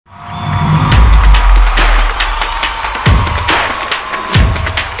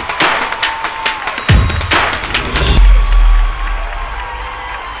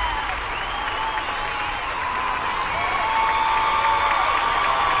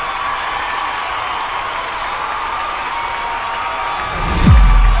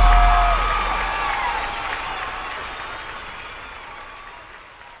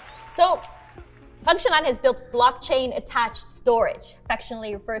Functionland has built blockchain-attached storage,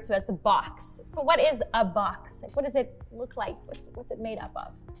 affectionately referred to as the box. But what is a box? Like, what does it look like? What's it made up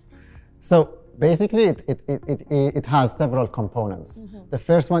of? So basically, it has several components. The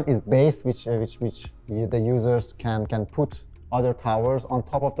first one is base, which the users can put other towers on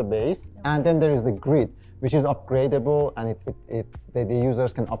top of the base, and then there is the grid, which is upgradable, and the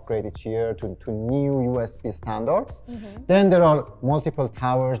users can upgrade each year to new USB standards. Then there are multiple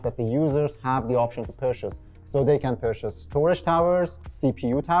towers that the users have the option to purchase. So they can purchase storage towers,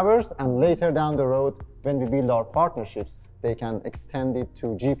 CPU towers, and later down the road, when we build our partnerships, they can extend it to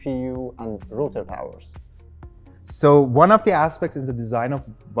GPU and router towers. So one of the aspects in the design of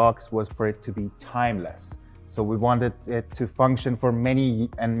Box was for it to be timeless. So we wanted it to function for many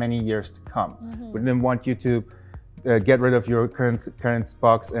and many years to come. We didn't want you to get rid of your current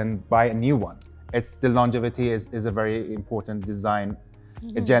box and buy a new one. The longevity is a very important design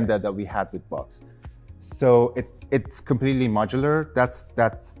agenda that we had with Box. So it's completely modular.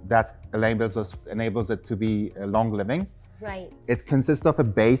 That enables it to be long living. Right. It consists of a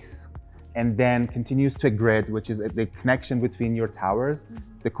base and then continues to a grid, which is the connection between your towers.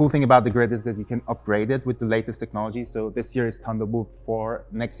 The cool thing about the grid is that you can upgrade it with the latest technology. So this year is Thunderbolt 4,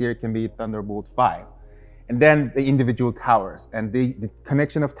 next year it can be Thunderbolt 5. And then the individual towers. And the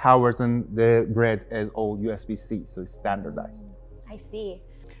connection of towers and the grid is all USB-C, so it's standardized. I see.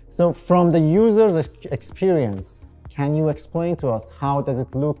 So from the user's experience, can you explain to us how does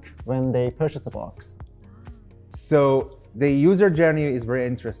it look when they purchase a box? So the user journey is very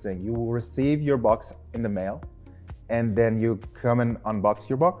interesting. You will receive your box in the mail, and then you come and unbox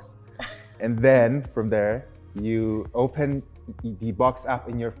your box. And then from there, you open the Box app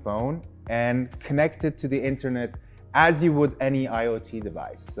in your phone and connect it to the internet as you would any IoT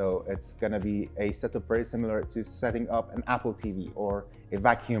device. So it's gonna be a setup very similar to setting up an Apple TV or a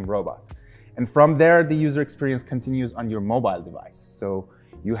vacuum robot. And from there, the user experience continues on your mobile device. So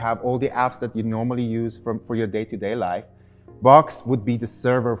you have all the apps that you normally use for your day-to-day life. Box would be the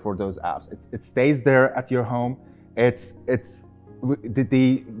server for those apps. It stays there at your home. It's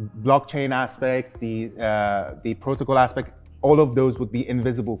the blockchain aspect, the protocol aspect, all of those would be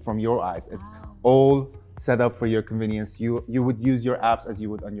invisible from your eyes. It's all set up for your convenience. You would use your apps as you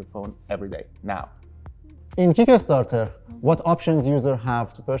would on your phone every day now. In Kickstarter, what options users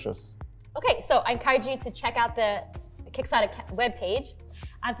have to purchase? Okay, so I encourage you to check out the Kickstarter webpage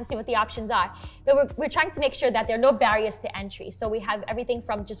to see what the options are. But we're trying to make sure that there are no barriers to entry. So we have everything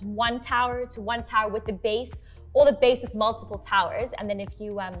from just one tower to one tower with the base, or the base with multiple towers. And then if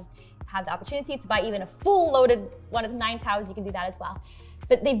you have the opportunity to buy even a full loaded one of the 9 towers, you can do that as well.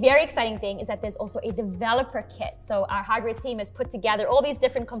 But the very exciting thing is that there's also a developer kit. So our hardware team has put together all these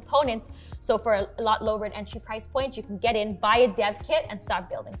different components. So for a lot lower an entry price point, you can get in, buy a dev kit, and start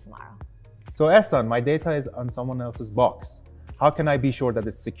building tomorrow. So Ehsan, my data is on someone else's box. How can I be sure that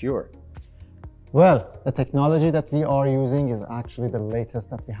it's secure? Well, the technology that we are using is actually the latest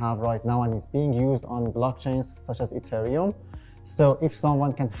that we have right now, and it's being used on blockchains such as Ethereum. So if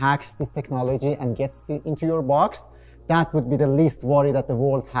someone can hack this technology and gets it into your box, that would be the least worry that the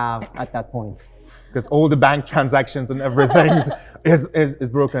world have at that point. Because all the bank transactions and everything is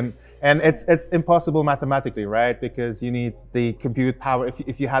broken. And it's impossible mathematically, right? Because you need the compute power.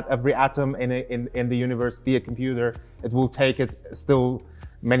 If you had every atom in the universe be a computer, it will take it still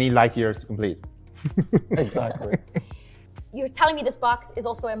many light years to complete. Exactly. You're telling me this box is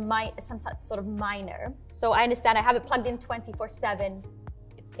also some sort of miner. So I understand I have it plugged in 24/7.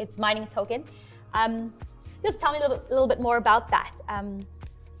 It's mining token. Just tell me a little bit more about that.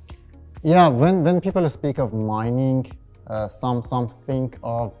 Yeah, when people speak of mining, some think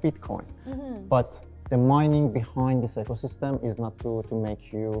of Bitcoin. But the mining behind this ecosystem is not to make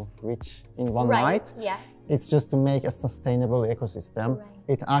you rich in one night. Yes. It's just to make a sustainable ecosystem.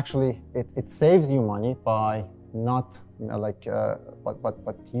 It actually it saves you money by not like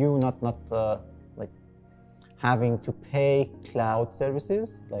like having to pay cloud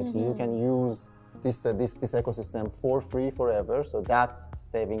services. Like so you can use this ecosystem for free forever. So that's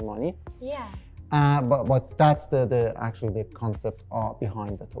saving money. Yeah. But that's actually the concept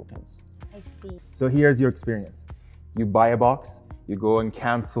behind the tokens. I see. So here's your experience. You buy a box, you go and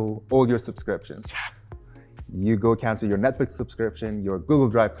cancel all your subscriptions. Yes! You go cancel your Netflix subscription, your Google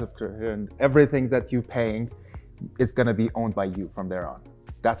Drive subscription, everything that you're paying is gonna be owned by you from there on.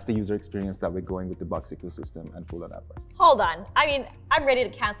 That's the user experience that we're going with the Box ecosystem and full on Apple. Hold on. I mean, I'm ready to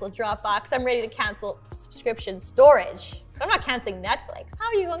cancel Dropbox. I'm ready to cancel subscription storage. I'm not canceling Netflix. How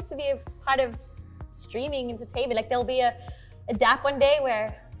are you going to be a part of streaming entertainment? Like there'll be a DApp one day where...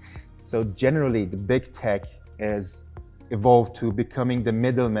 So generally, the big tech is evolved to becoming the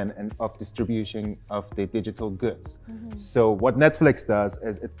middleman of distribution of the digital goods. So what Netflix does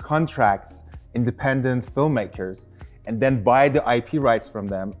is it contracts independent filmmakers and then buy the IP rights from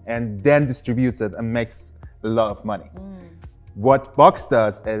them and then distributes it and makes a lot of money. What Box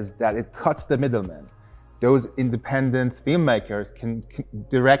does is that it cuts the middleman. Those independent filmmakers can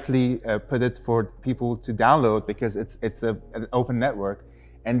directly put it for people to download because it's an open network,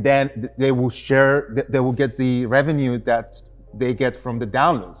 and then they will share, they will get the revenue that they get from the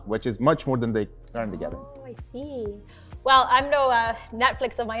downloads, which is much more than they currently get. Oh, I see. Well, I'm no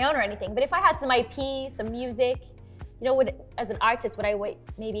Netflix of my own or anything, but if I had some IP, some music, you know, as an artist, would I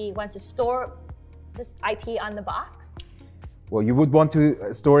maybe want to store this IP on the box? Well, you would want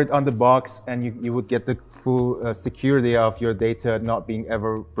to store it on the box, and you would get the full security of your data not being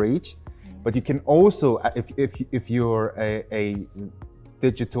ever breached. But you can also, if you're a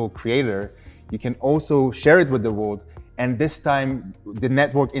digital creator, you can also share it with the world. And this time, the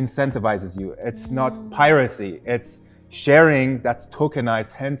network incentivizes you. It's not piracy, it's sharing that's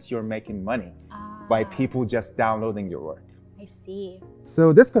tokenized, hence you're making money by people just downloading your work. I see.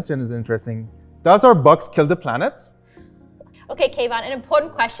 So this question is interesting. Does our box kill the planet? Okay, Kayvon, an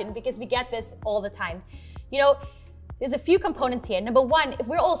important question because we get this all the time. You know, there's a few components here. Number one, if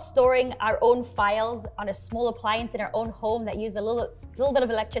we're all storing our own files on a small appliance in our own home that use a little bit of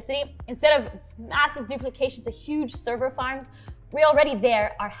electricity, instead of massive duplications of huge server farms, we already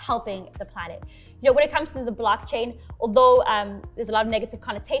there are helping the planet. You know, when it comes to the blockchain, although there's a lot of negative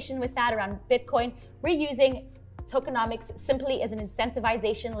connotation with that around Bitcoin, we're using tokenomics simply as an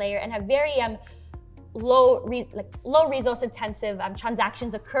incentivization layer and have very low resource intensive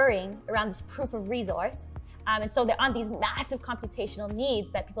transactions occurring around this proof of resource. And so there aren't these massive computational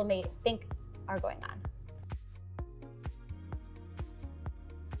needs that people may think are going on.